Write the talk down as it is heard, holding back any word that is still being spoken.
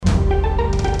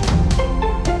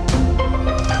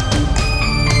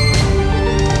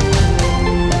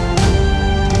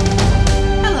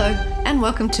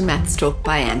to Maths Talk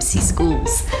by AMSI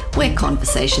Schools, where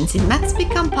conversations in maths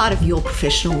become part of your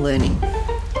professional learning.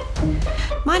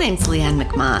 My name's Leanne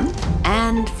McMahon,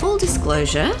 and full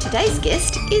disclosure, today's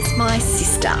guest is my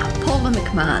sister, Paula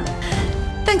McMahon.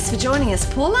 Thanks for joining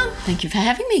us, Paula. Thank you for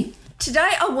having me. Today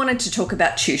I wanted to talk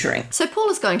about tutoring. So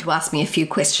Paula's going to ask me a few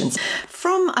questions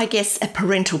from, I guess, a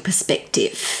parental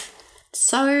perspective.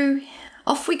 So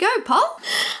off we go, Paul.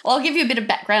 Well, I'll give you a bit of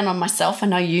background on myself. I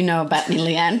know you know about me,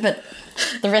 Leanne, but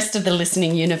the rest of the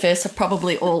listening universe are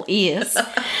probably all ears.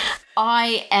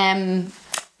 I am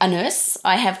a nurse.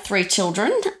 I have 3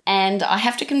 children, and I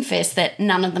have to confess that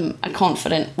none of them are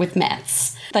confident with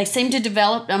maths. They seem to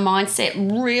develop a mindset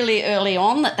really early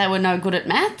on that they were no good at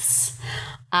maths.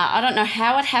 I don't know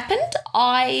how it happened.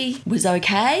 I was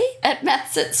okay at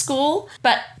maths at school,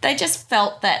 but they just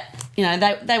felt that,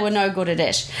 they were no good at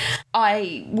it.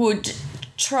 I would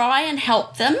try and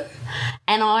help them,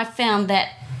 and I found that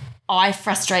I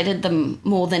frustrated them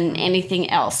more than anything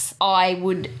else. I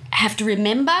would have to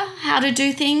remember how to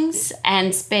do things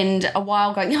and spend a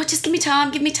while going, just give me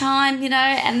time,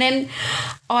 and then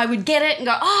I would get it and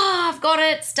go, I've got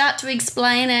it, start to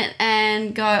explain it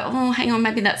and go, hang on,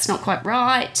 maybe that's not quite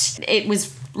right. It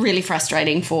was really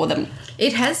frustrating for them.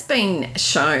 It has been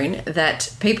shown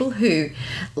that people who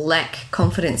lack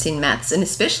confidence in maths, and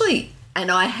especially, and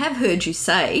I have heard you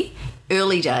say,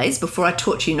 early days, before I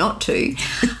taught you not to,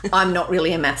 I'm not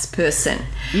really a maths person.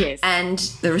 Yes. And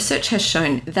the research has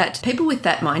shown that people with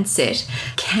that mindset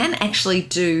can actually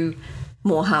do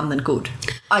more harm than good.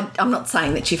 I'm not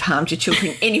saying that you've harmed your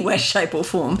children in any way, shape or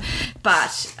form,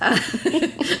 but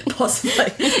possibly.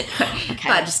 Okay,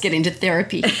 I'll just get into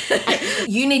therapy.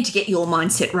 You need to get your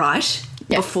mindset right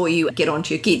before you get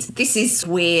onto your kids. This is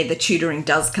where the tutoring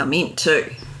does come in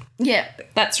too. Yeah,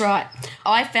 that's right.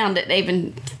 I found it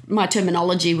even my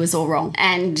terminology was all wrong.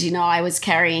 And, I was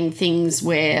carrying things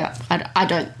where I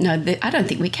don't know. I don't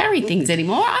think we carry things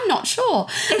anymore. I'm not sure.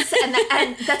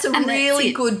 And that's a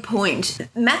really good point.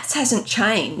 Maths hasn't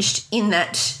changed in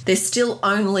that there's still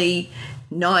only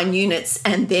 9 units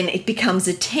and then it becomes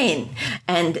a 10.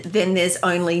 And then there's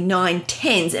only 9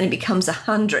 tens and it becomes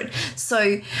 100.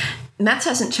 So maths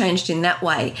hasn't changed in that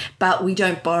way, but we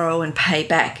don't borrow and pay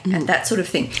back and that sort of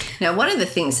thing. Now, one of the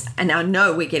things, and I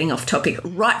know we're getting off topic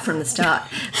right from the start,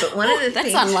 but one of the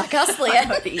things... That's unlike us,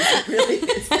 Leah. It really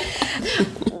is.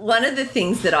 One of the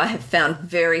things that I have found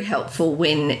very helpful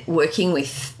when working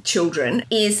with children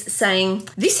is saying,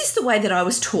 this is the way that I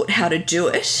was taught how to do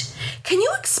it. Can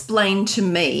you explain to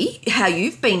me how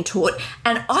you've been taught?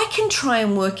 And I can try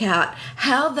and work out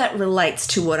how that relates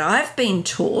to what I've been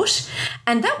taught.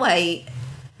 And that way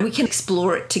we can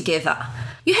explore it together.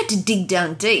 You had to dig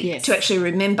down deep to actually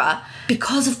remember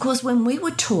because, of course, when we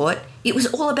were taught, it was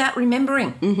all about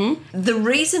remembering. Mm-hmm. The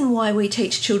reason why we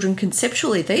teach children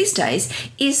conceptually these days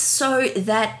is so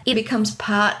that it becomes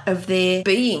part of their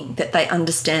being, that they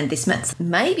understand this maths.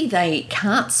 Maybe they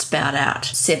can't spout out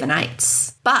 7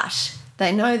 8s, but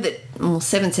they know that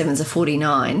 7 7s are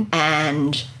 49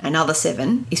 and another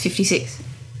 7 is 56.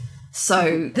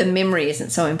 So the memory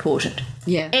isn't so important.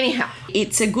 Yeah. Anyhow.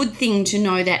 It's a good thing to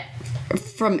know that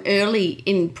from early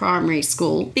in primary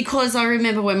school, because I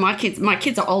remember when my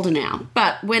kids are older now,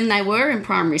 but when they were in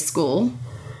primary school,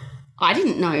 I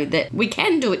didn't know that we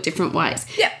can do it different ways.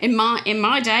 Yeah. In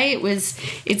my day,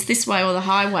 it's this way or the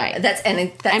highway.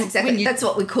 That's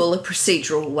what we call a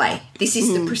procedural way. This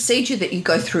is the procedure that you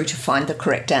go through to find the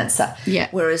correct answer. Yeah.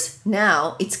 Whereas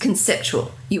now it's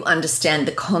conceptual. You understand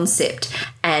the concept,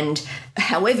 and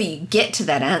however you get to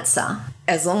that answer,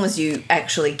 as long as you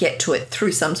actually get to it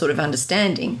through some sort of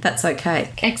understanding, that's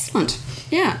okay. Excellent.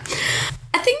 Yeah.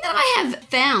 A thing that I have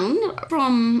found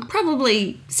from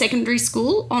probably secondary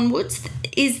school onwards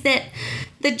is that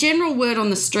the general word on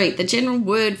the street, the general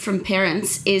word from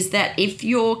parents is that if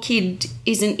your kid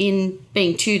isn't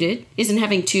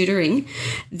having tutoring,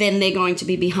 then they're going to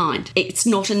be behind. It's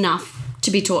not enough to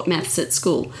be taught maths at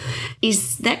school.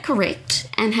 Is that correct?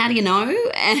 And how do you know?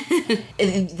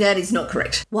 That is not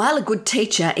correct. While a good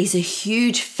teacher is a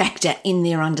huge factor in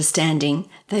their understanding,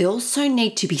 they also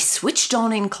need to be switched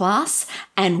on in class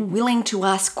and willing to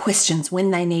ask questions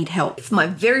when they need help. My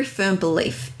very firm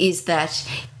belief is that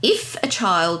if a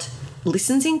child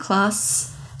listens in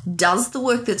class, does the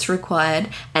work that's required,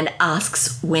 and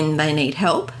asks when they need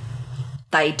help,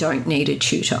 they don't need a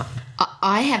tutor.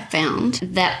 I have found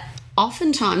that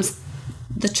oftentimes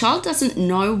the child doesn't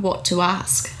know what to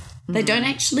ask. They don't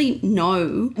actually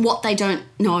know what they don't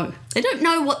know. They don't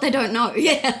know what they don't know.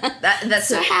 Yeah.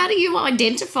 So how do you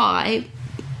identify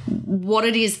what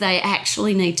it is they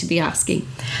actually need to be asking?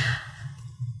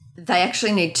 they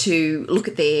actually need to look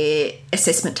at their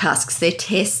assessment tasks, their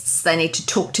tests. They need to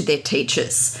talk to their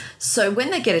teachers. So when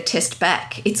they get a test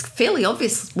back, it's fairly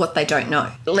obvious what they don't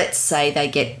know. Let's say they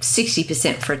get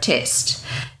 60% for a test.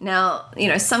 Now,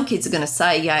 some kids are going to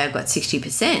say, yeah, I got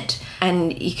 60%.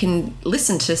 And you can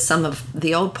listen to some of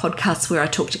the old podcasts where I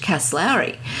talk to Cass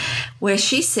Lowry, where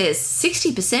she says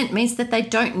 60% means that they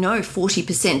don't know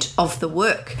 40% of the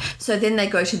work. So then they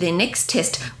go to their next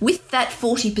test with that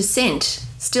 40%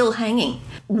 still hanging.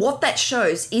 What that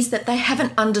shows is that they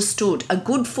haven't understood a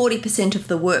good 40% of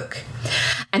the work.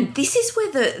 And this is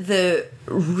where the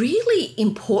really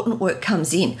important work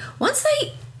comes in. Once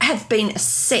they have been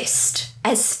assessed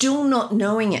as still not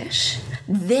knowing it,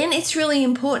 then it's really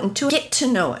important to get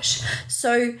to know it.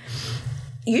 So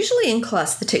usually in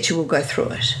class, the teacher will go through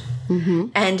it. Mm-hmm.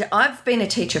 And I've been a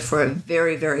teacher for a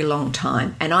very, very long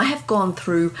time, and I have gone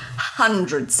through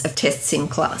hundreds of tests in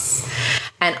class.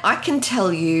 And I can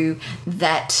tell you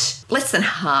that less than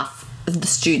half of the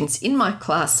students in my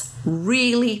class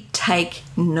really take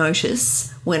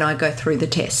notice when I go through the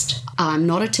test. I'm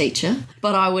not a teacher,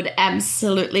 but I would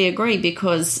absolutely agree,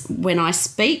 because when I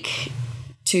speak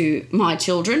to my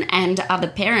children and other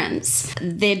parents,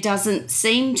 there doesn't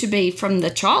seem to be, from the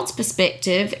child's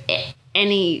perspective,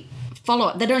 any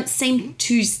follow-up. They don't seem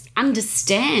to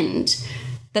understand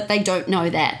that they don't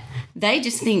know that. They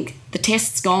just think the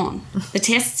test's gone. The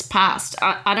test's passed.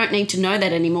 I don't need to know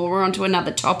that anymore. We're on to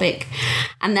another topic.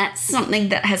 And that's something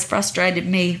that has frustrated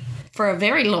me for a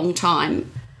very long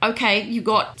time. Okay, you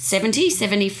got 70,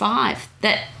 75.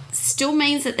 That still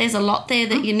means that there's a lot there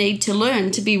that you need to learn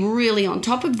to be really on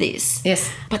top of this.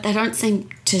 Yes. But they don't seem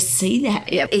to see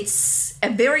that. Yeah, it's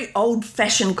a very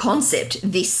old-fashioned concept,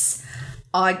 this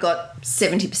I got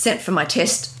 70% for my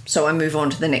test, so I move on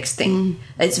to the next thing.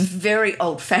 It's very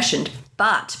old-fashioned,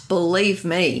 but believe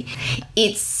me,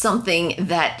 it's something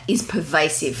that is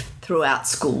pervasive throughout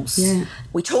schools. Yeah.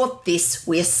 We taught this,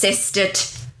 we assessed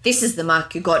it, this is the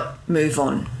mark you got, move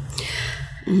on.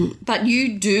 But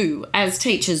you do, as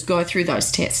teachers, go through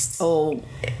those tests. Oh,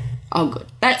 good.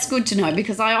 That's good to know,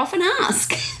 because I often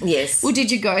ask. Yes. Well, did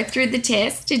you go through the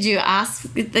test? Did you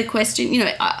ask the question?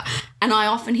 And I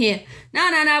often hear,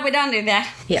 no, we don't do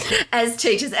that. Yeah. As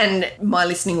teachers, and my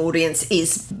listening audience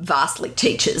is vastly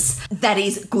teachers, that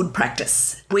is good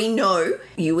practice. We know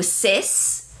you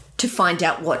assess to find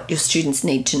out what your students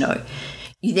need to know.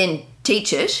 You then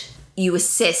teach it, you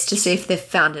assess to see if they've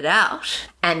found it out,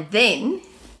 and then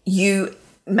you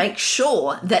make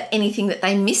sure that anything that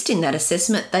they missed in that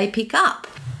assessment they pick up.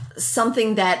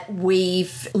 Something that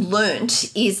we've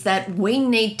learnt is that we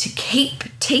need to keep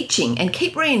teaching and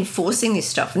keep reinforcing this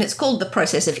stuff. And it's called the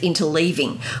process of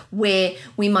interleaving, where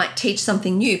we might teach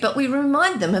something new, but we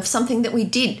remind them of something that we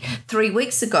did 3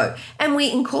 weeks ago. And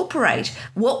we incorporate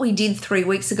what we did 3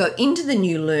 weeks ago into the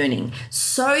new learning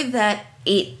so that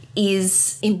it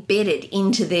is embedded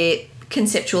into their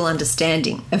conceptual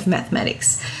understanding of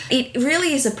mathematics. It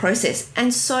really is a process.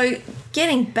 And so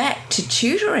getting back to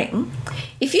tutoring,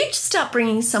 if you start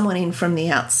bringing someone in from the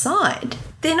outside,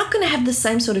 they're not going to have the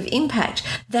same sort of impact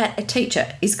that a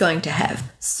teacher is going to have.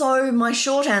 So my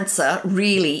short answer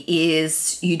really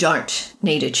is you don't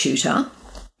need a tutor,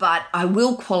 but I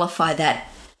will qualify that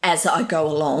as I go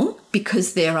along,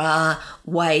 because there are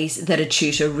ways that a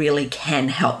tutor really can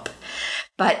help.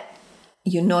 But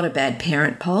you're not a bad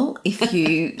parent, Pol, if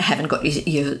you haven't got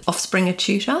your offspring a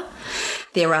tutor.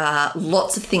 There are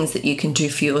lots of things that you can do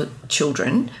for your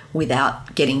children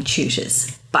without getting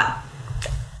tutors. But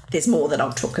there's more that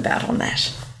I'll talk about on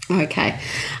that. Okay.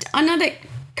 I know that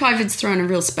COVID's thrown a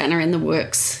real spanner in the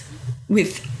works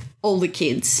with all the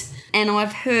kids. And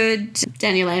I've heard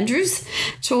Daniel Andrews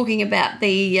talking about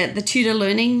the Tutor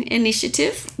Learning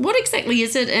Initiative. What exactly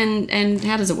is it, and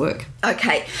how does it work?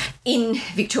 Okay. In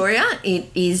Victoria,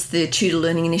 it is the Tutor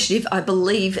Learning Initiative. I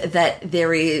believe that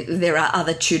there are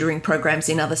other tutoring programs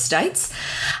in other states.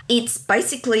 It's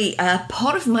basically a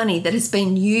pot of money that has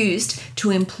been used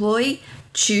to employ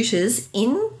tutors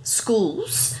in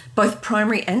schools, both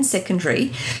primary and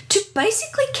secondary, to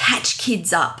basically catch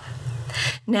kids up.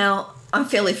 Now, I'm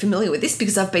fairly familiar with this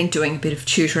because I've been doing a bit of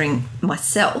tutoring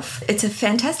myself. It's a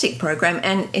fantastic program,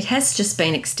 and it has just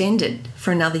been extended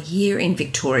for another year in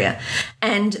Victoria.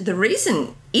 And the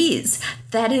reason is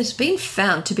that it has been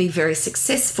found to be very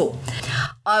successful.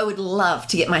 I would love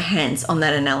to get my hands on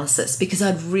that analysis, because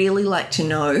I'd really like to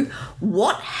know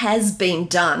what has been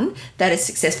done that is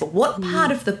successful. What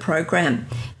part of the program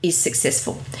is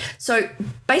successful? So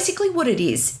basically what it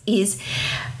is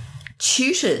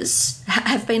tutors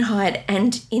have been hired,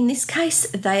 and in this case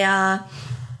they are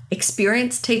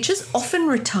experienced teachers, often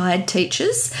retired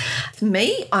teachers. For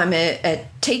me, I'm a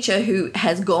teacher who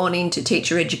has gone into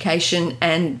teacher education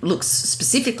and looks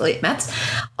specifically at maths.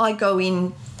 I go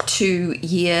in to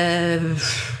year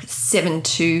 7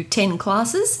 to 10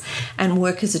 classes and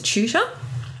work as a tutor.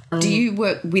 Do you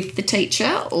work with the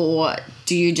teacher or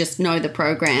do you just know the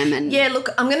program? And Yeah, look,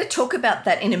 I'm going to talk about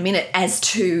that in a minute as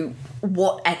to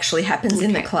what actually happens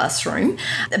in the classroom.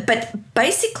 But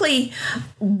basically,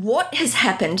 what has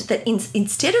happened that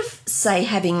instead of, say,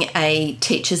 having a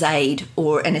teacher's aide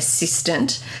or an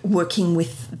assistant working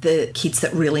with the kids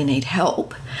that really need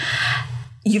help,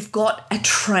 you've got a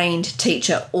trained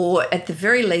teacher, or at the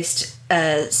very least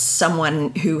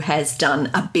someone who has done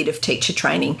a bit of teacher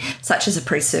training, such as a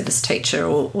pre-service teacher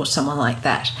or someone like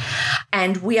that.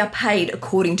 And we are paid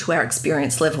according to our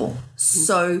experience level.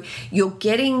 So you're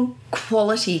getting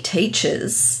quality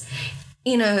teachers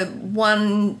in a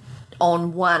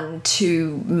 1-on-1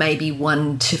 to maybe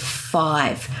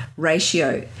 1-to-5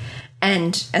 ratio.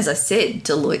 And as I said,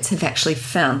 Deloitte's have actually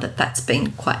found that that's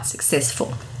been quite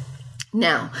successful.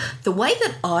 Now, the way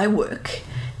that I work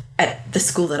at the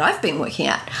school that I've been working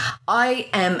at, I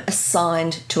am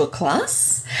assigned to a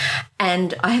class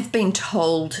and I have been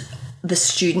told the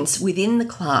students within the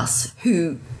class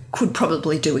who could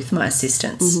probably do with my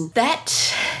assistance. Mm-hmm. That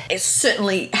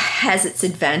certainly has its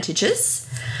advantages,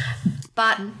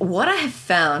 but what I have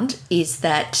found is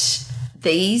that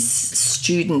these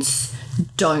students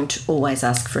don't always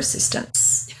ask for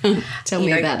assistance. Tell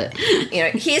me about it.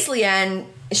 Here's Leanne.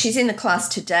 She's in the class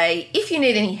today. If you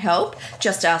need any help,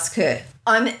 just ask her.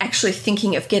 I'm actually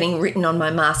thinking of getting written on my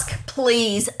mask.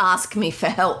 Please ask me for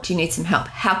help. Do you need some help?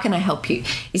 How can I help you?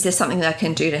 Is there something that I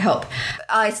can do to help?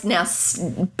 I now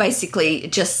basically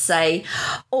just say,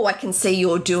 oh, I can see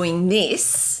you're doing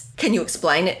this. Can you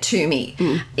explain it to me?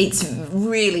 It's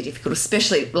really difficult,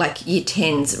 especially like year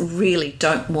 10s really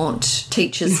don't want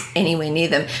teachers anywhere near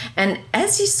them. And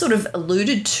as you sort of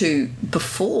alluded to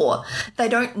before, they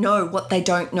don't know what they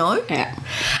don't know. Yeah.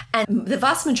 And the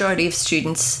vast majority of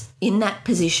students in that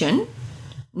position,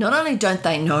 not only don't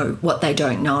they know what they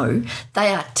don't know, they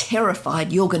are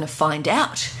terrified you're going to find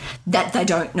out that they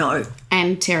don't know.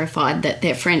 And terrified that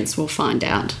their friends will find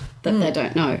out that they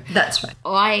don't know. That's right.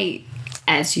 I,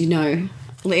 as you know,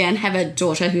 Leanne, have a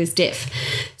daughter who is deaf.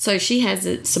 So she has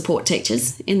support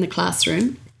teachers in the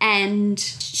classroom and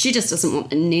she just doesn't want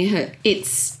them near her.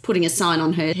 It's putting a sign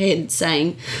on her head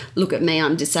saying, look at me,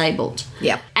 I'm disabled.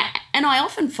 Yeah. And I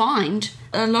often find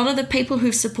a lot of the people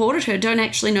who've supported her don't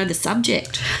actually know the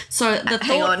subject. So the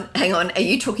Hang on. Are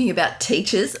you talking about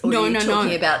teachers or are you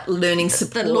talking about learning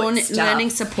support staff? Learning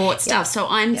support staff. So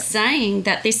I'm saying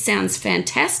that this sounds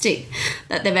fantastic,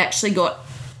 that they've actually got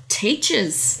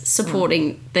teachers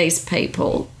supporting these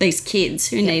people, these kids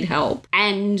who need help.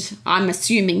 And I'm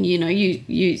assuming,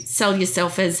 you sell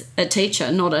yourself as a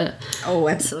teacher, not a... Oh,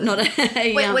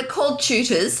 absolutely. Not we're called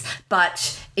tutors,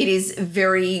 but it is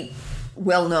very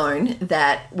well known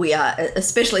that we are,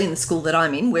 especially in the school that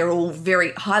I'm in, we're all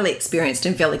very highly experienced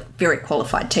and very, very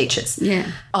qualified teachers.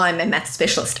 Yeah. I'm a maths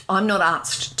specialist. I'm not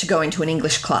asked to go into an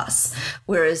English class,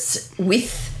 whereas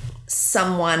with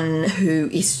someone who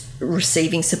is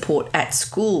receiving support at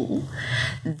school,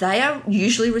 they are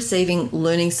usually receiving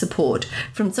learning support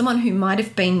from someone who might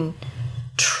have been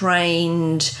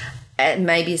trained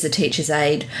maybe as a teacher's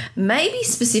aide, maybe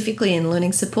specifically in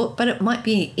learning support, but it might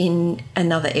be in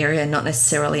another area, not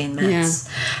necessarily in maths.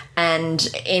 Yeah. And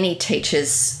any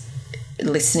teachers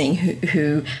listening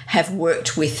who have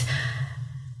worked with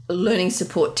learning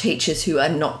support teachers who are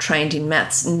not trained in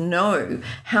maths know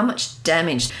how much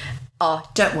damage. Oh,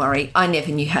 don't worry, I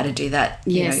never knew how to do that.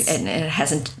 Yes. And it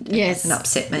hasn't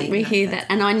upset me. We hear that.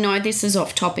 And I know this is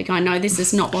off topic. I know this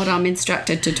is not what I'm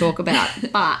instructed to talk about,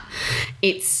 but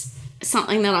it's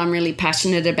something that I'm really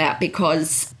passionate about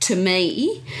because to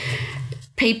me,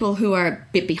 people who are a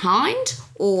bit behind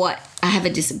or have a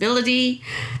disability,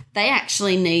 they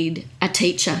actually need a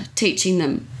teacher teaching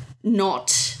them,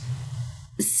 not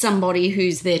somebody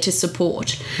who's there to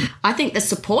support. I think the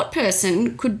support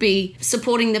person could be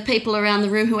supporting the people around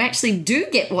the room who actually do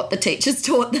get what the teachers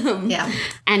taught them. Yeah.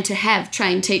 And to have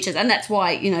trained teachers. And that's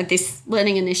why, this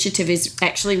learning initiative is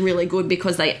actually really good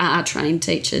because they are trained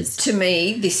teachers. To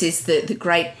me, this is the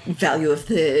great value of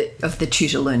the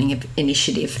tutor learning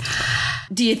initiative.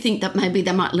 Do you think that maybe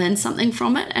they might learn something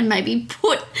from it and maybe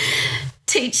put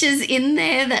teachers in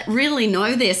there that really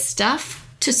know their stuff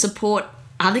to support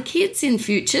other kids in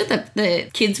future, the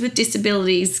kids with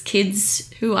disabilities,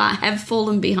 kids who have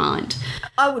fallen behind?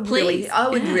 I would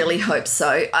really hope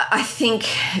so. I think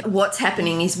what's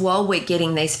happening is while we're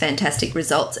getting these fantastic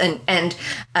results, and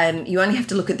you only have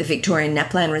to look at the Victorian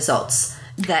NAPLAN results.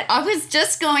 That I was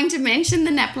just going to mention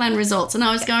the NAPLAN results, and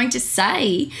I was going to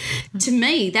say, to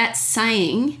me, that's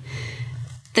saying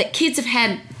that kids have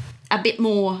had a bit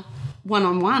more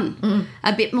one-on-one,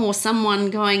 a bit more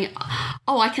someone going,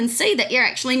 oh, I can see that you're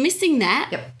actually missing that.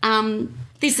 Yep.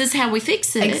 This is how we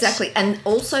fix it. Exactly. And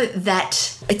also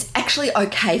that it's actually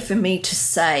okay for me to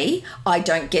say I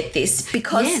don't get this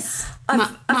because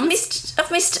I've missed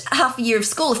half a year of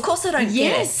school. Of course I don't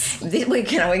get it. We're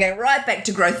going right back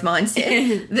to growth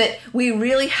mindset that we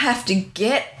really have to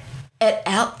get it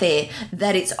out there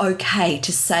that it's okay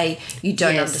to say you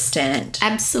don't understand.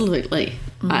 Absolutely.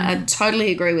 I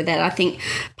totally agree with that. I think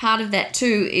part of that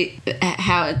too,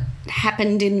 how it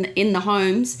happened in the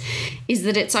homes, is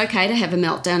that it's okay to have a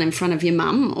meltdown in front of your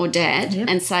mum or dad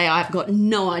and say, I've got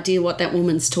no idea what that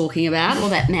woman's talking about or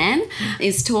that man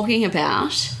is talking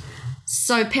about.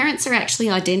 So parents are actually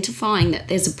identifying that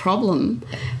there's a problem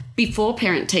before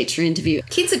parent-teacher interview.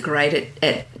 Kids are great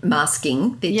at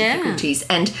masking their difficulties,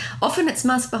 and often it's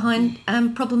masked behind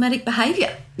problematic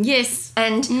behaviour. Yes.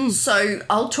 And so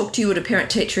I'll talk to you at a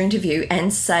parent-teacher interview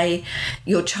and say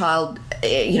your child,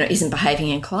 isn't behaving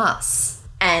in class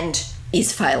and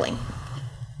is failing.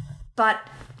 But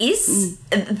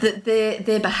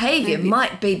their behaviour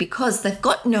might be because they've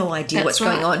got no idea what's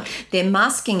going on. They're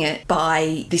masking it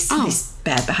by this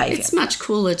bad behaviour. It's much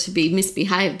cooler to be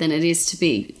misbehaved than it is to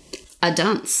be a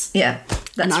dunce. Yeah,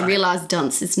 that's I realise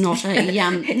dunce is not a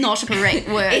not a correct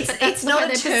word. It's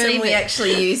not a term we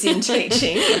actually use in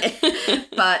teaching,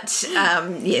 but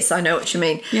yes, I know what you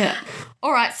mean. Yeah.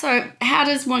 All right, so how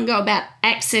does one go about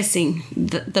accessing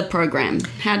the program?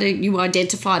 How do you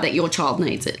identify that your child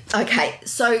needs it? Okay,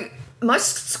 so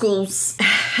most schools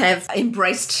have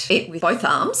embraced it with both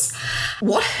arms.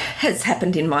 What has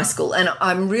happened in my school, and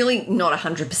I'm really not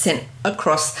 100%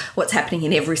 across what's happening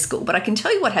in every school, but I can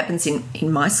tell you what happens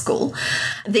in my school.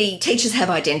 The teachers have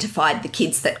identified the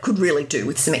kids that could really do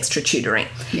with some extra tutoring.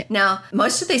 Yeah. Now,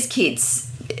 most of these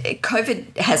kids,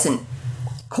 COVID hasn't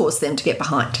caused them to get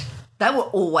behind. They were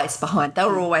always behind. They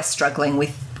were always struggling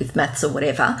with maths or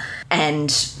whatever,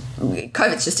 and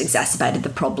COVID's just exacerbated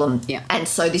the problem. Yeah. And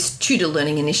so this tutor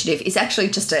learning initiative is actually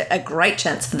just a great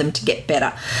chance for them to get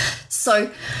better.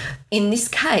 So in this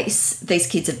case, these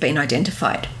kids have been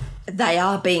identified. They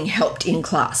are being helped in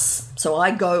class. So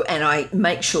I go and I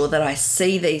make sure that I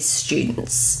see these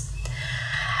students.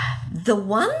 The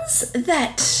ones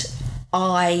that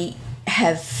I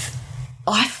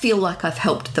feel like I've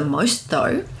helped the most,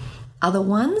 though, are the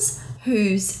ones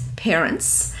whose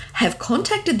parents have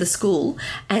contacted the school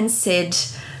and said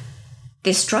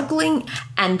they're struggling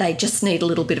and they just need a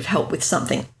little bit of help with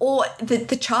something, or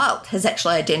the child has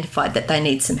actually identified that they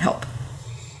need some help.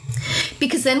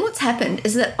 Because then what's happened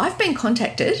is that I've been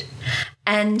contacted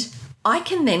and I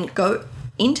can then go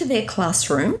into their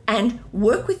classroom and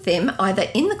work with them either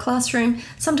in the classroom,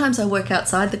 sometimes I work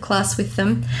outside the class with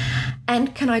them,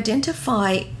 and can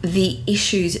identify the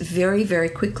issues very, very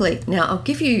quickly. Now, I'll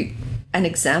give you an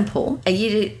example. A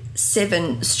Year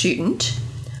 7 student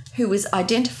who was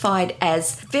identified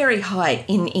as very high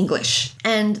in English,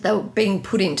 and they were being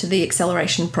put into the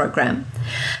acceleration program.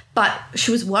 But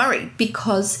she was worried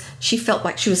because she felt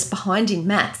like she was behind in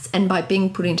maths, and by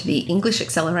being put into the English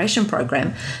acceleration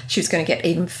program, she was going to get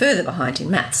even further behind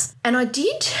in maths. And I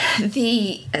did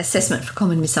the assessment for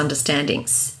common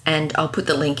misunderstandings, and I'll put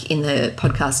the link in the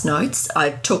podcast notes.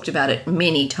 I've talked about it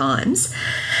many times.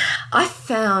 I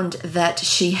found that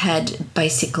she had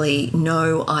basically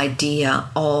no idea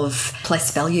of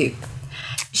place value.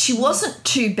 She wasn't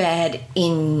too bad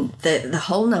in the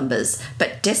whole numbers,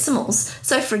 but decimals.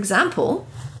 So, for example,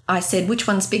 I said, which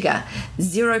one's bigger,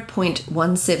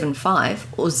 0.175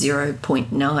 or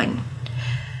 0.9?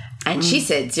 And she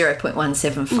said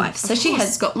 0.175. So she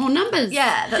has got more numbers.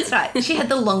 Yeah, that's right. She had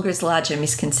the longer is larger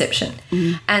misconception.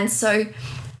 And so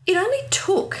it only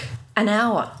took an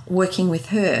hour working with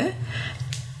her,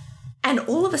 and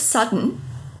all of a sudden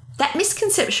that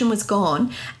misconception was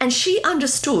gone, and she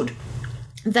understood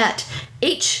that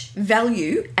each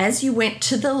value as you went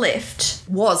to the left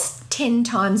was 10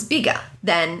 times bigger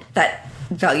than that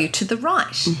value to the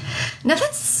right. Now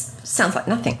that sounds like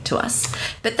nothing to us,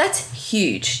 but that's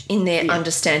huge in their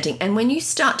understanding. And when you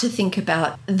start to think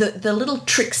about the little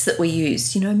tricks that we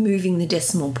use, moving the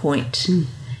decimal point,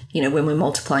 when we're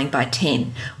multiplying by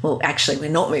 10. Well, actually, we're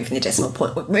not moving the decimal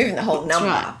point. We're moving the whole number.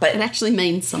 Right. But it actually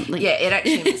means something. yeah, it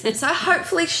actually means something. So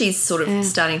hopefully she's sort of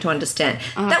starting to understand.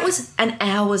 That was an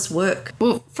hour's work.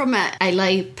 Well, from a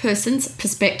lay person's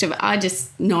perspective, I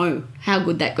just know how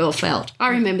good that girl felt. I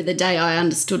remember the day I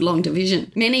understood long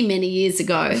division many, many years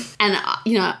ago. And,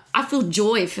 I feel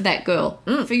joy for that girl,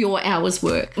 for your hour's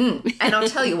work. And I'll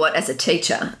tell you what, as a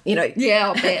teacher, Yeah,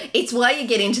 I'll bet. it's why you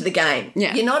get into the game.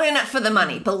 Yeah. You're not in it for the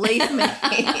money, believe me.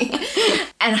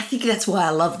 And I think that's why I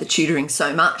love the tutoring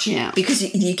so much. Yeah.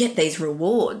 Because you get these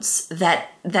rewards that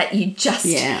you just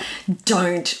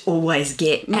don't always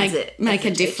get. Make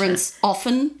a difference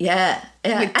often. Yeah.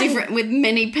 With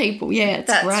many people. Yeah, it's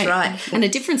That's great. right. And a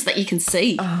difference that you can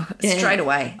see. Straight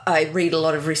away. I read a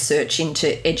lot of research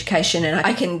into education and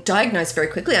I can diagnose very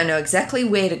quickly. I know exactly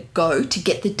where to go to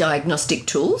get the diagnostic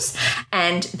tools,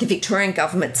 and the Victorian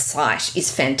Government site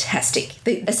is fantastic.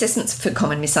 The assessments for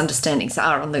common misunderstandings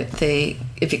are on the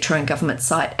Victorian Government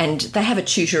site, and they have a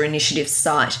tutor initiative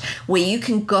site where you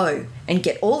can go and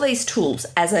get all these tools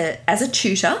as a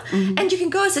tutor, and you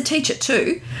can go as a teacher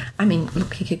too. I mean,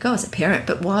 look, you could go as a parent,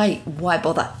 but why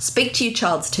bother? Speak to your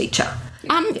child's teacher.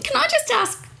 Can I just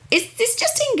ask, is this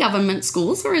just in government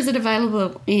schools or is it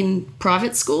available in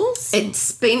private schools?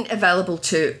 It's been available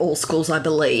to all schools, I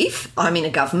believe. I'm in a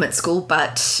government school,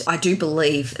 but I do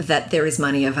believe that there is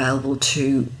money available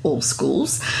to all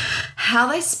schools.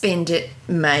 How they spend it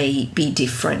may be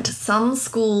different. Some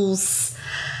schools,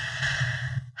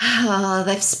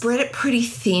 they've spread it pretty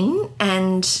thin,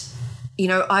 and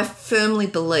I firmly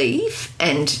believe,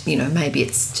 and maybe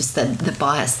it's just the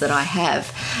bias that I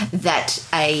have, that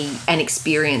an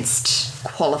experienced,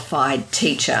 qualified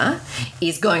teacher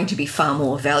is going to be far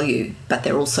more value, but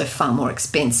they're also far more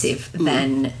expensive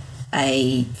than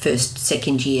a first,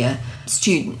 second year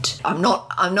student. I'm not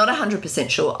 100%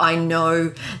 sure. I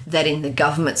know that in the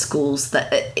government schools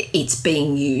that it's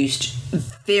being used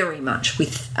very much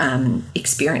with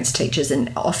experienced teachers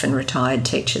and often retired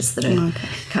teachers that are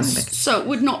coming back. So it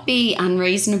would not be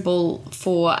unreasonable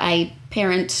for a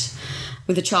parent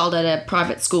with a child at a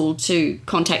private school to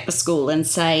contact the school and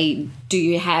say, do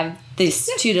you have this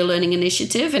tutor learning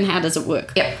initiative and how does it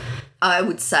work? Yep. I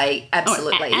would say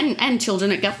absolutely. And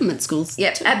children at government schools.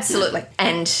 Yeah, absolutely.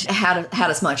 And how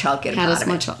does my child get a part of it? How does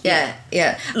my child?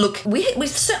 Yeah. Look, we've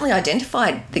certainly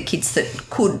identified the kids that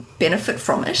could benefit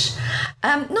from it.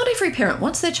 Not every parent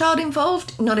wants their child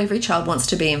involved. Not every child wants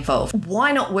to be involved.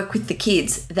 Why not work with the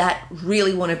kids that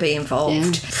really want to be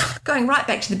involved? Yeah. Going right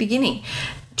back to the beginning,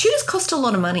 tutors cost a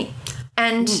lot of money.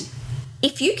 And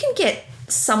if you can get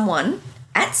someone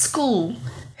at school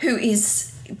who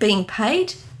is being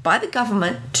paid by the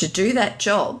government to do that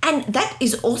job, and that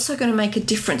is also going to make a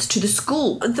difference to the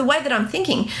school. The way that I'm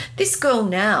thinking, this girl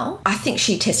now, I think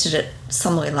she tested it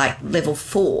somewhere like level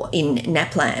 4 in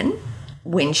NAPLAN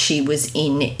when she was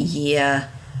in year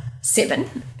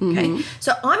 7. Okay,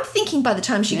 so I'm thinking by the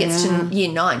time she gets to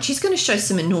year 9, she's going to show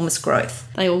some enormous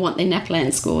growth. They all want their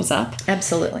NAPLAN scores up.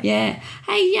 Absolutely. Yeah.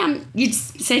 Hey, you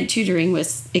said tutoring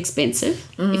was expensive.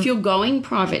 If you're going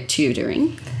private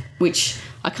tutoring, which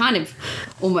I kind of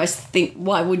almost think,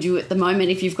 why would you at the moment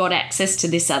if you've got access to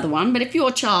this other one? But if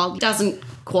your child doesn't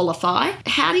qualify,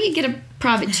 how do you get a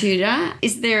private tutor?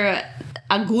 Is there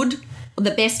a good, the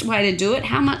best way to do it?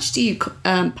 How much do you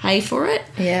pay for it?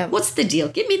 Yeah. What's the deal?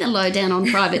 Give me the lowdown on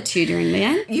private tutoring,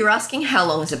 Leanne. You're asking how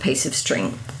long is a piece of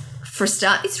string. For a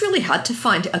start, it's really hard to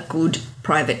find a good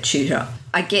private tutor.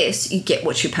 I guess you get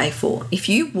what you pay for. If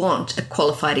you want a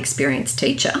qualified, experienced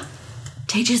teacher,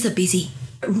 teachers are busy.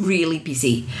 Really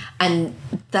busy, and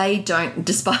they don't,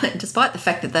 despite the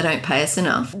fact that they don't pay us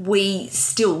enough, we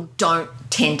still don't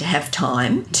tend to have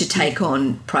time to take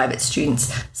on private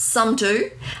students. Some do,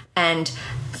 and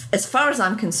as far as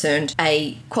I'm concerned,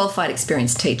 a qualified,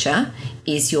 experienced teacher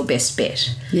is your best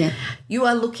bet. Yeah. You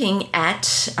are looking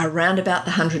at around about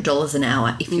the $100 an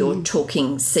hour if you're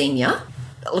talking senior.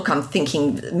 Look, I'm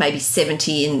thinking maybe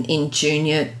 70 in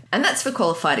junior, and that's for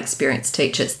qualified, experienced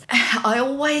teachers. I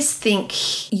always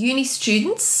think uni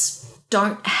students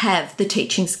don't have the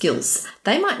teaching skills.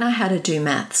 They might know how to do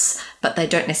maths, but they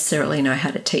don't necessarily know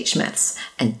how to teach maths.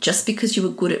 And just because you were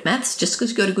good at maths, just because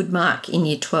you got a good mark in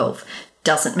year 12,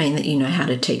 doesn't mean that you know how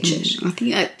to teach it. I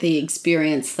think that the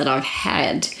experience that I've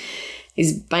had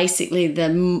is basically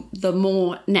the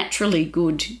more naturally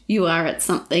good you are at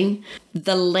something,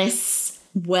 the less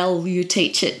well you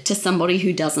teach it to somebody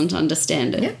who doesn't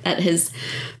understand it. Yep. That has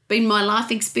been my life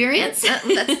experience. That's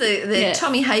the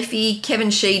Tommy Hafey,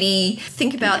 Kevin Sheedy.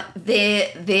 Think about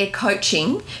their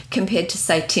coaching compared to,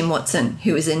 say, Tim Watson,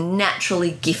 who is a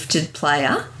naturally gifted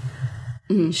player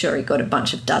Sure, he got a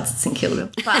bunch of duds at St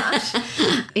Kilda, but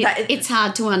It's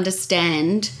hard to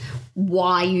understand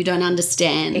why you don't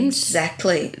understand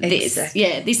exactly. this.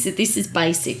 Yeah, this is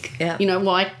basic. Yeah. You know,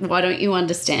 why don't you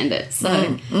understand it?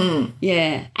 So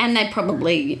yeah, and they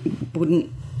probably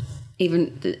wouldn't.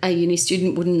 Even a uni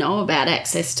student wouldn't know about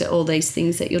access to all these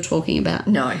things that you're talking about.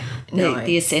 No.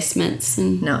 The assessments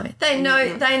and No, they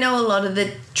know a lot of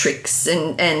the tricks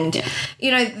and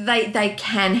you know they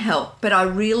can help, but I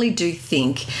really do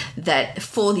think that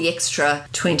for the extra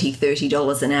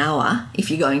 $20-30 an hour, if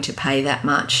you're going to pay that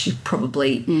much, you're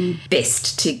probably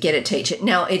best to get a teacher.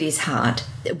 Now it is hard.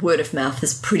 Word of mouth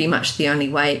is pretty much the only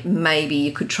way. Maybe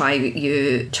you could try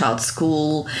your child's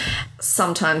school.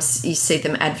 Sometimes you see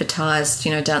them advertised,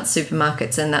 you know, down at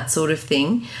supermarkets and that sort of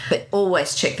thing. But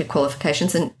always check the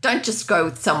qualifications and don't just go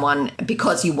with someone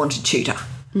because you want a tutor.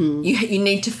 You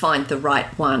need to find the right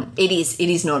one. It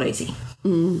is not easy.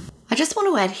 I just want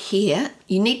to add here,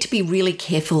 you need to be really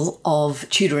careful of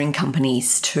tutoring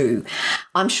companies too.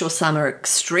 I'm sure some are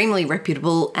extremely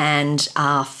reputable and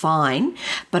are fine,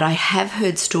 but I have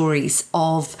heard stories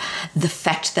of the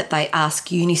fact that they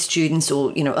ask uni students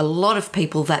or, you know, a lot of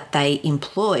people that they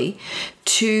employ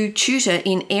to tutor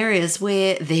in areas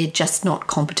where they're just not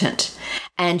competent.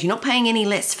 And you're not paying any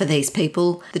less for these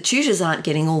people. The tutors aren't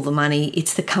getting all the money,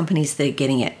 it's the companies that are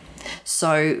getting it.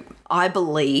 So I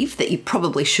believe that you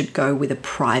probably should go with a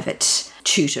private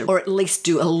tutor, or at least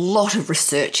do a lot of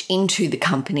research into the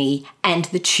company and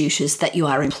the tutors that you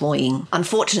are employing.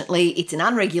 Unfortunately, it's an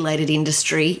unregulated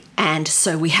industry, and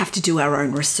so we have to do our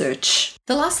own research.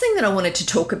 The last thing that I wanted to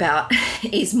talk about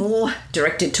is more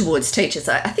directed towards teachers.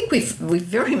 I think we've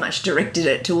very much directed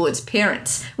it towards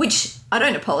parents, which I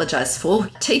don't apologise for.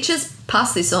 Teachers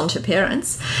pass this on to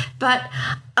parents, but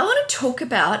I want to talk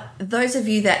about those of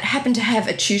you that happen to have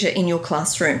a tutor in your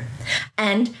classroom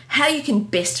and how you can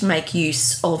best make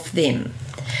use of them.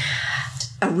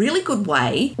 A really good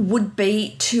way would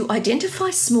be to identify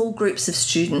small groups of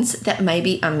students that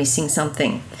maybe are missing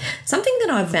something. Something that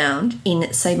I've found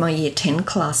in, say, my Year 10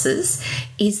 classes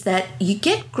is that you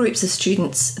get groups of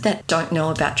students that don't know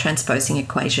about transposing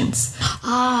equations.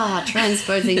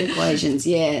 Transposing equations,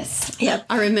 yes. Yeah.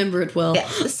 I remember it well. Yeah.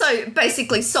 So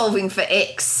basically solving for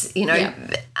X, you know. Yeah.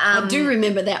 I do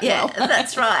remember that well.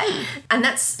 That's right. And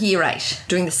that's Year 8,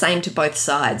 doing the same to both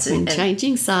sides. And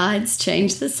changing sides,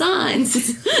 change the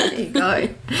signs. There you go.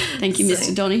 Thank you,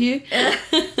 Mr. Donahue.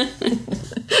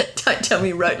 Don't tell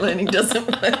me rote learning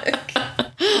doesn't work.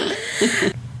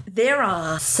 There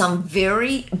are some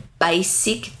very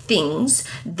basic things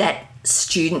that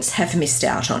students have missed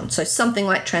out on. So something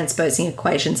like transposing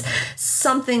equations,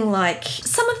 something like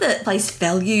some of the place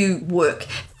value work,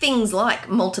 things like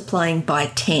multiplying by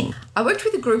 10. I worked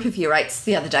with a group of Year 8s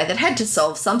the other day that had to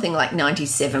solve something like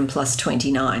 97 plus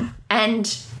 29.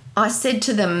 And I said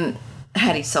to them,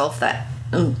 how do you solve that?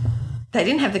 They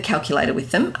didn't have the calculator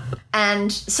with them.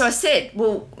 And so I said,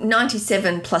 well,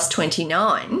 97 plus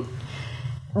 29,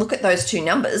 look at those two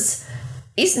numbers.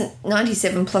 Isn't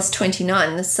 97 plus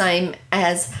 29 the same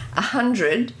as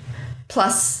 100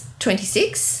 plus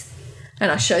 26?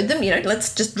 And I showed them, you know,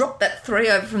 let's just drop that 3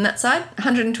 over from that side,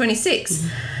 126. Mm-hmm.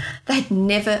 They'd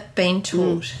never been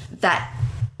taught that,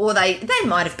 or they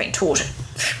might have been taught it.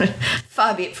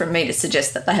 Far be it from me to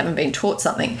suggest that they haven't been taught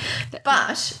something. But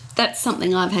that's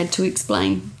something I've had to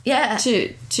explain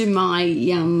to my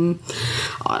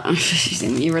I don't know, she's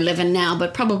in Year 11 now,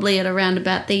 but probably at around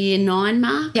about the Year 9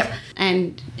 mark. Yep.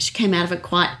 And she came out of it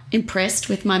quite impressed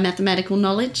with my mathematical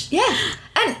knowledge. Yeah.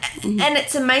 And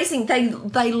it's amazing.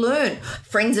 They learn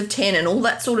friends of 10 and all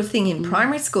that sort of thing in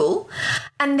primary school.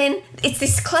 And then it's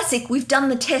this classic, we've done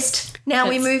the test, now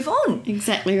we move on.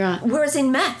 Exactly right. Whereas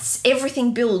in maths,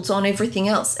 everything builds on everything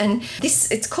else. And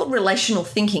it's called relational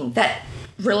thinking, that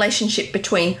relationship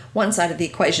between one side of the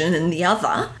equation and the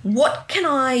other. What can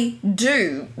I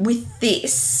do with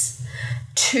this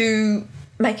to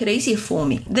make it easier for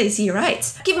me, these Year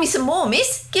 8s? Give me some more,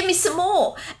 miss. Give me some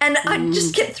more. And I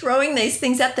just kept throwing these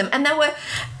things at them. And they were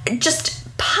just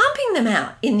pumping them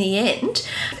out in the end.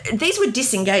 These were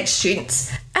disengaged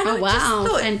students. And I just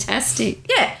thought, fantastic.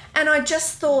 Yeah. And I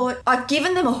just thought, I've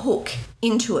given them a hook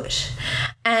into it.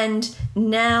 And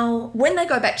now when they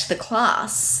go back to the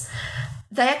class,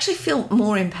 they actually feel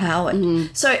more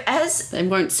empowered. So as they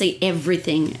won't see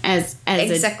everything as a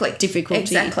difficulty.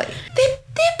 Exactly.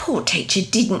 Their poor teacher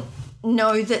didn't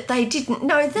know that they didn't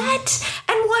know that.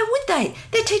 And why would they?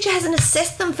 Their teacher hasn't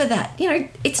assessed them for that. You know,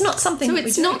 it's not something So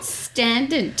it's not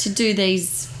standard to do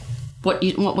these what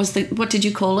did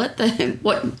you call it? The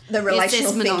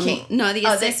relational thinking. The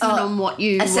assessment on what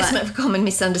you... Assessment for common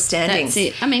misunderstandings.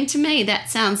 That's it. I mean, to me, that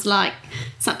sounds like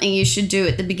something you should do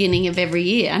at the beginning of every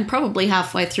year and probably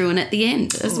halfway through and at the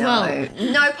end as well.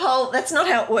 No, Paul, that's not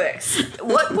how it works.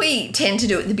 What we tend to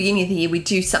do at the beginning of the year, we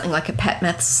do something like a Pat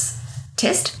Maths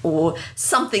test or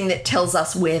something that tells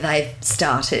us where they've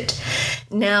started.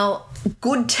 Now,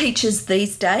 good teachers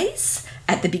these days,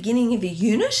 at the beginning of a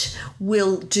unit,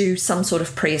 will do some sort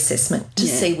of pre-assessment to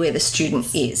see where the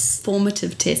student is.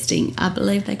 Formative testing, I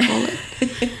believe they call it.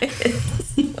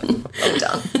 Well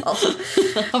done.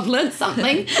 I've learned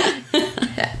something.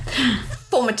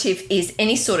 Formative is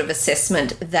any sort of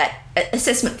assessment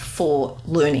for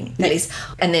learning. That is,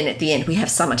 and then at the end we have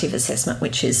summative assessment,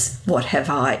 which is what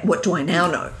do I now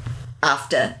know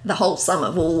after the whole sum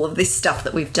of all of this stuff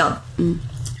that we've done.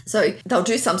 So they'll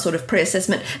do some sort of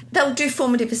pre-assessment. They'll do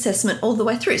formative assessment all the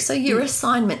way through. So your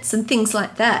assignments and things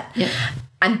like that. Yeah.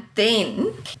 And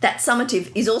then that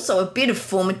summative is also a bit of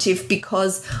formative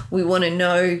because we want to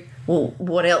know, well,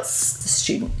 what else the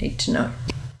student need to know.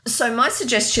 So my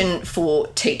suggestion for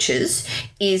teachers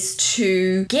is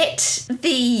to get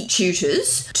the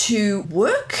tutors to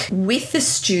work with the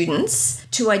students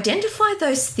to identify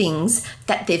those things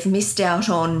that they've missed out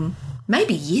on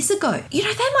maybe years ago. You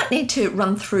know, they might need to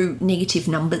run through negative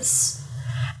numbers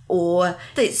or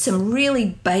there's some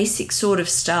really basic sort of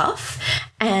stuff,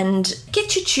 and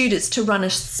get your tutors to run a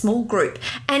small group.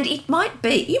 And it might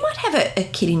be, you might have a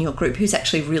kid in your group who's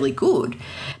actually really good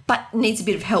but needs a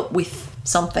bit of help with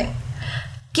something.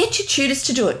 Get your tutors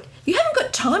to do it. You haven't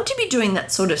got time to be doing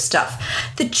that sort of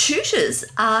stuff. The tutors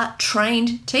are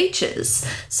trained teachers,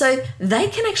 so they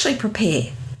can actually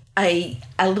prepare a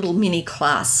little mini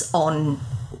class on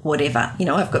whatever. You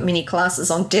know, I've got mini classes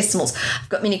on decimals, I've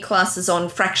got mini classes on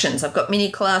fractions, I've got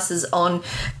mini classes on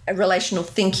relational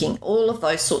thinking, all of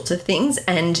those sorts of things,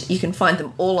 and you can find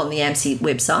them all on the AMSI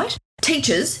website.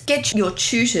 Teachers, get your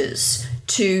tutors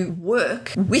to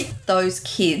work with those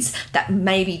kids that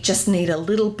maybe just need a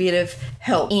little bit of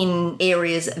help in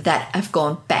areas that have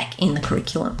gone back in the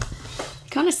curriculum.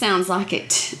 Kind of sounds like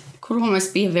it could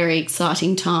almost be a very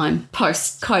exciting time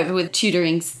post-COVID with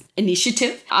tutoring's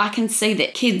initiative. I can see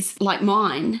that kids like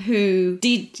mine who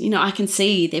did, I can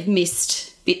see they've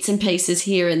missed bits and pieces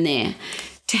here and there,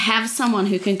 to have someone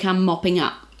who can come mopping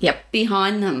up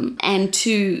behind them and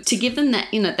to give them that,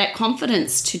 that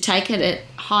confidence to take it at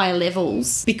higher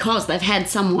levels because they've had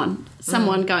someone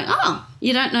going, oh,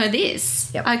 you don't know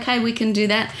this. Yep. Okay, we can do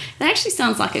that. It actually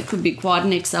sounds like it could be quite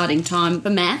an exciting time for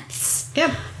maths.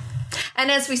 Yep.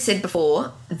 And as we said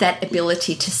before, that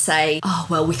ability to say, oh,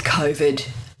 well, with COVID,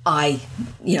 I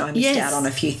missed out on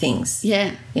a few things.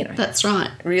 Yeah, that's right.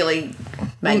 Really,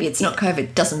 maybe it's not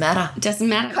COVID. Doesn't matter. It doesn't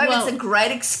matter. COVID's a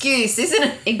great excuse, isn't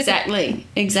it?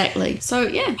 Exactly. So,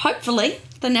 hopefully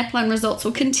the NAPLAN results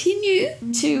will continue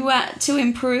to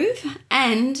improve,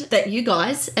 and that you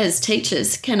guys as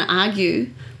teachers can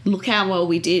argue, look how well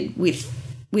we did with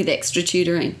extra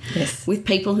tutoring. Yes. With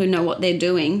people who know what they're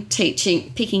doing,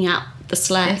 teaching, picking up the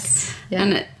slack. Yes. Yeah.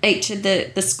 And at each of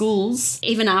the schools,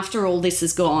 even after all this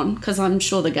is gone, because I'm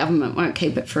sure the government won't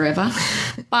keep it forever,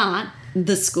 but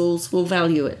the schools will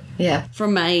value it. Yeah.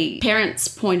 From a parent's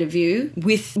point of view,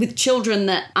 with children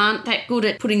that aren't that good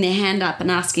at putting their hand up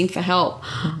and asking for help,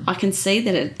 I can see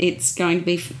that it's going to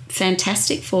be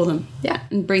fantastic for them. Yeah.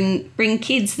 And bring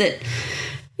kids that,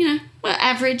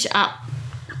 average up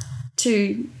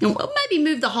to maybe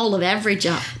move the whole of average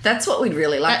up. That's what we'd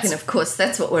really like, and of course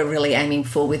that's what we're really aiming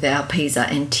for with our PISA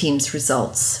and TIMSS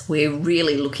results. We're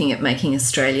really looking at making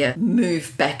Australia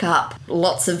move back up.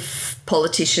 Lots of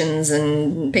politicians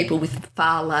and people with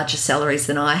far larger salaries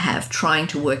than I have trying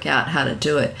to work out how to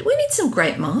do it. We need some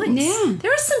great minds. Yeah.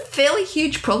 There are some fairly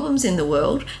huge problems in the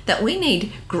world that we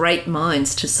need great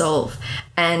minds to solve,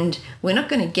 and we're not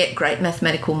going to get great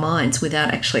mathematical minds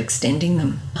without actually extending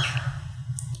them.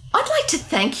 I'd like to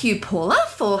thank you, Paula,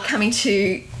 for coming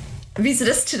to visit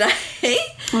us today.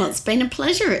 Well, it's been a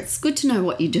pleasure. It's good to know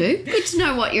what you do. Good to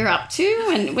know what you're up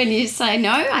to. And when you say,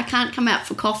 no, I can't come out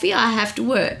for coffee, I have to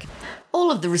work.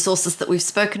 All of the resources that we've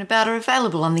spoken about are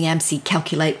available on the AMSI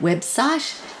Calculate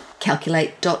website,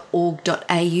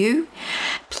 calculate.org.au.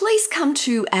 Please come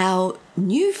to our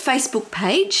new Facebook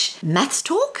page, Maths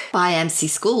Talk by AMSI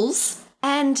Schools,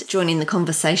 and join in the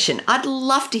conversation. I'd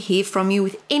love to hear from you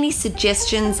with any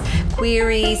suggestions,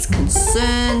 queries,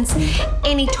 concerns,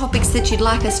 any topics that you'd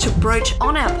like us to broach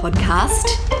on our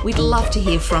podcast. We'd love to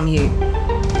hear from you.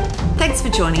 Thanks for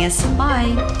joining us.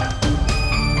 Bye.